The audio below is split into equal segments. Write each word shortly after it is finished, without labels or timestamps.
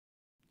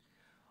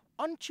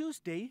On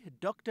Tuesday,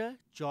 Dr.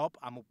 Job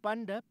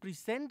Amupanda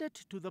presented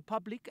to the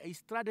public a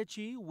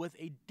strategy with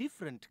a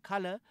different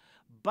color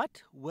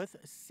but with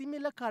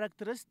similar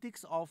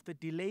characteristics of the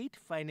Delayed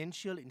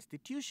Financial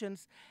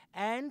Institutions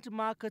and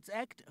Markets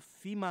Act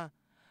FIMA.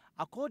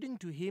 According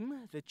to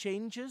him, the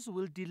changes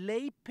will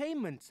delay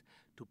payments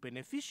to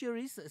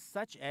beneficiaries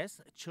such as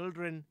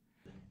children.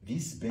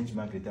 This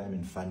benchmark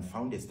retirement fund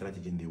found a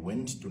strategy and they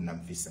went to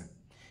NAMFISA.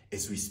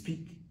 As we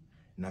speak,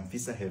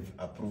 NAMFISA have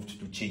approved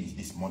to change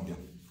this model,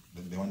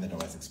 the one that I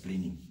was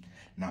explaining.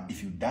 Now,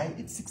 if you die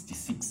at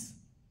 66,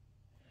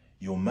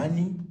 your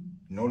money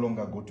no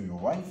longer go to your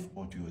wife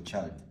or to your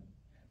child,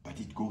 but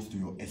it goes to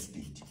your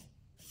estate.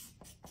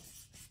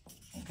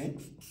 Okay?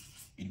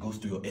 It goes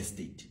to your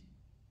estate.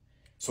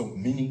 So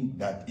meaning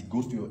that it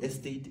goes to your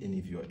estate, and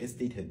if your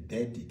estate has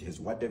debt, it has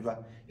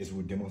whatever, as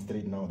we'll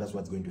demonstrate now, that's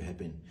what's going to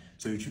happen.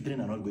 So your children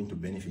are not going to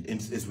benefit.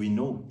 And as we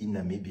know in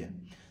Namibia,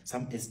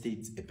 some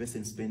estates, a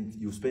person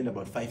you spend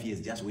about 5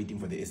 years just waiting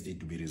for the estate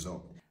to be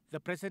resolved. The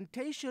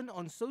presentation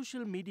on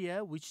social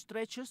media, which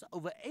stretches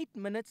over 8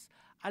 minutes,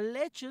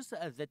 alleges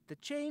that the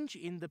change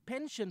in the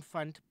pension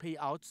fund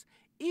payouts,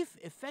 if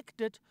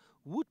effected,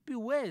 would be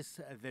worse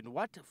than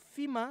what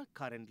FIMA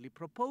currently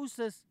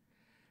proposes.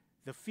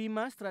 The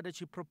FIMA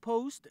strategy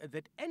proposed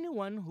that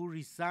anyone who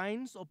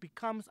resigns or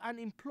becomes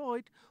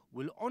unemployed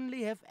will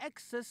only have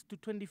access to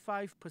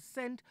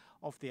 25%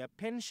 of their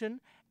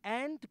pension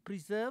and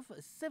preserve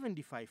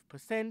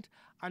 75%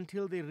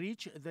 until they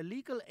reach the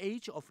legal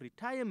age of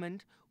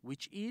retirement,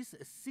 which is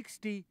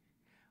 60.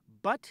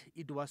 But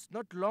it was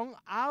not long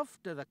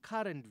after the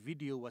current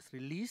video was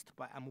released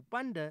by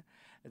Amupanda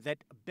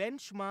that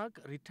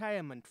Benchmark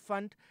Retirement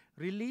Fund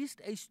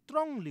released a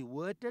strongly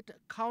worded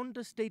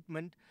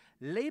counter-statement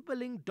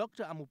labeling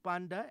Dr.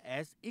 Amupanda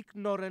as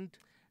ignorant.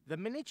 The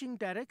managing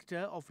director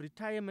of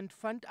Retirement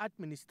Fund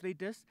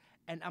Administrators,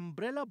 an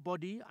umbrella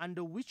body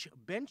under which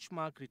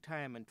Benchmark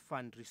Retirement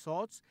Fund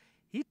resorts,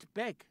 hit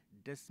back,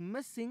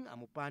 dismissing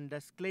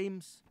Amupanda's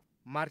claims.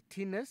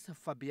 Martinez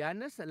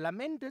Fabianus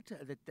lamented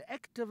that the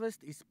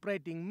activist is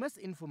spreading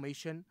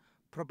misinformation,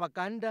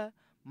 propaganda,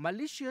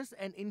 malicious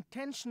and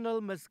intentional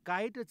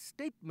misguided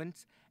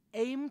statements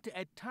aimed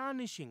at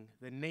tarnishing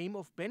the name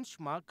of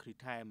Benchmark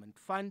Retirement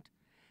Fund.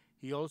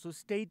 He also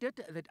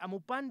stated that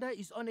Amupanda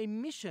is on a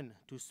mission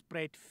to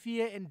spread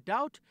fear and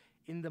doubt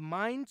in the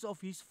minds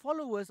of his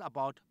followers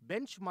about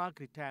Benchmark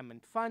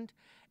Retirement Fund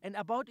and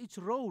about its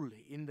role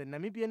in the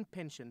Namibian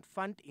pension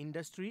fund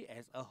industry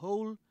as a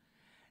whole.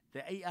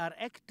 The AR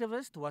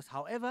activist was,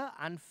 however,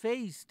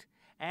 unfazed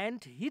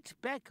and hit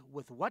back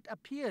with what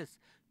appears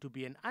to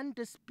be an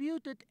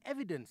undisputed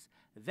evidence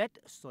that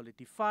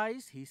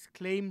solidifies his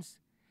claims.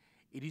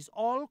 It is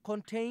all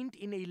contained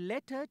in a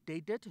letter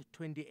dated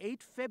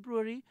 28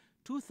 February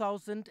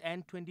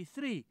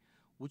 2023,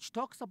 which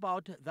talks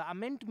about the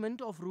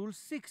amendment of Rule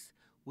 6,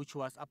 which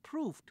was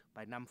approved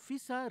by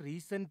NAMFISA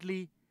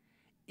recently.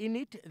 In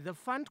it, the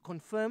fund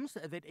confirms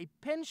that a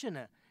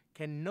pensioner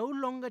can no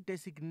longer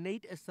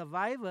designate a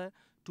survivor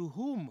to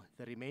whom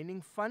the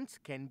remaining funds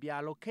can be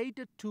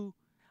allocated to.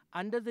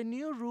 Under the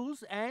new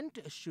rules, and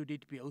should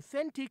it be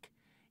authentic,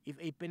 if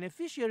a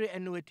beneficiary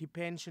annuity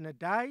pensioner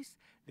dies,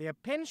 their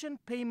pension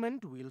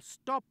payment will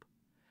stop.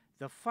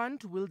 The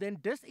fund will then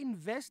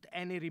disinvest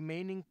any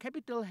remaining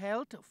capital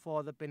held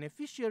for the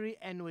beneficiary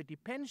annuity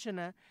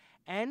pensioner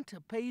and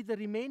pay the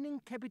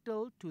remaining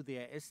capital to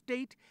their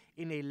estate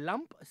in a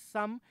lump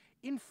sum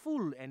in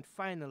full and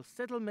final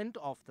settlement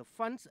of the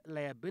fund's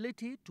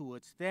liability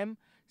towards them,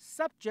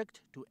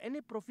 subject to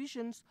any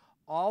provisions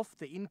of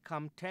the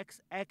Income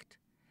Tax Act.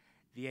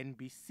 The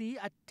NBC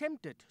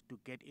attempted to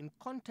get in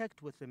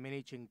contact with the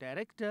managing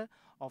director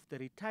of the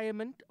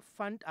Retirement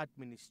Fund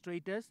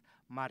Administrators,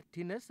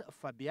 Martinez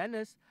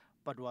Fabianus,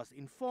 but was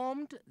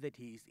informed that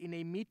he is in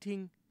a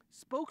meeting.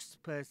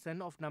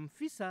 Spokesperson of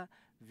NAMFISA,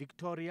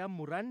 Victoria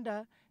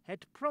Muranda,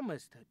 had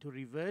promised to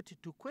revert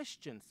to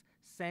questions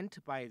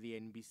sent by the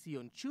NBC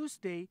on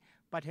Tuesday,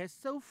 but has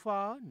so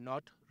far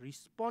not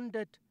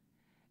responded.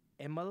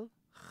 Emil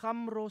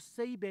Gamro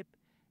Seibeb,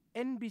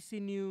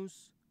 NBC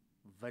News,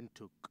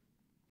 Windhoek.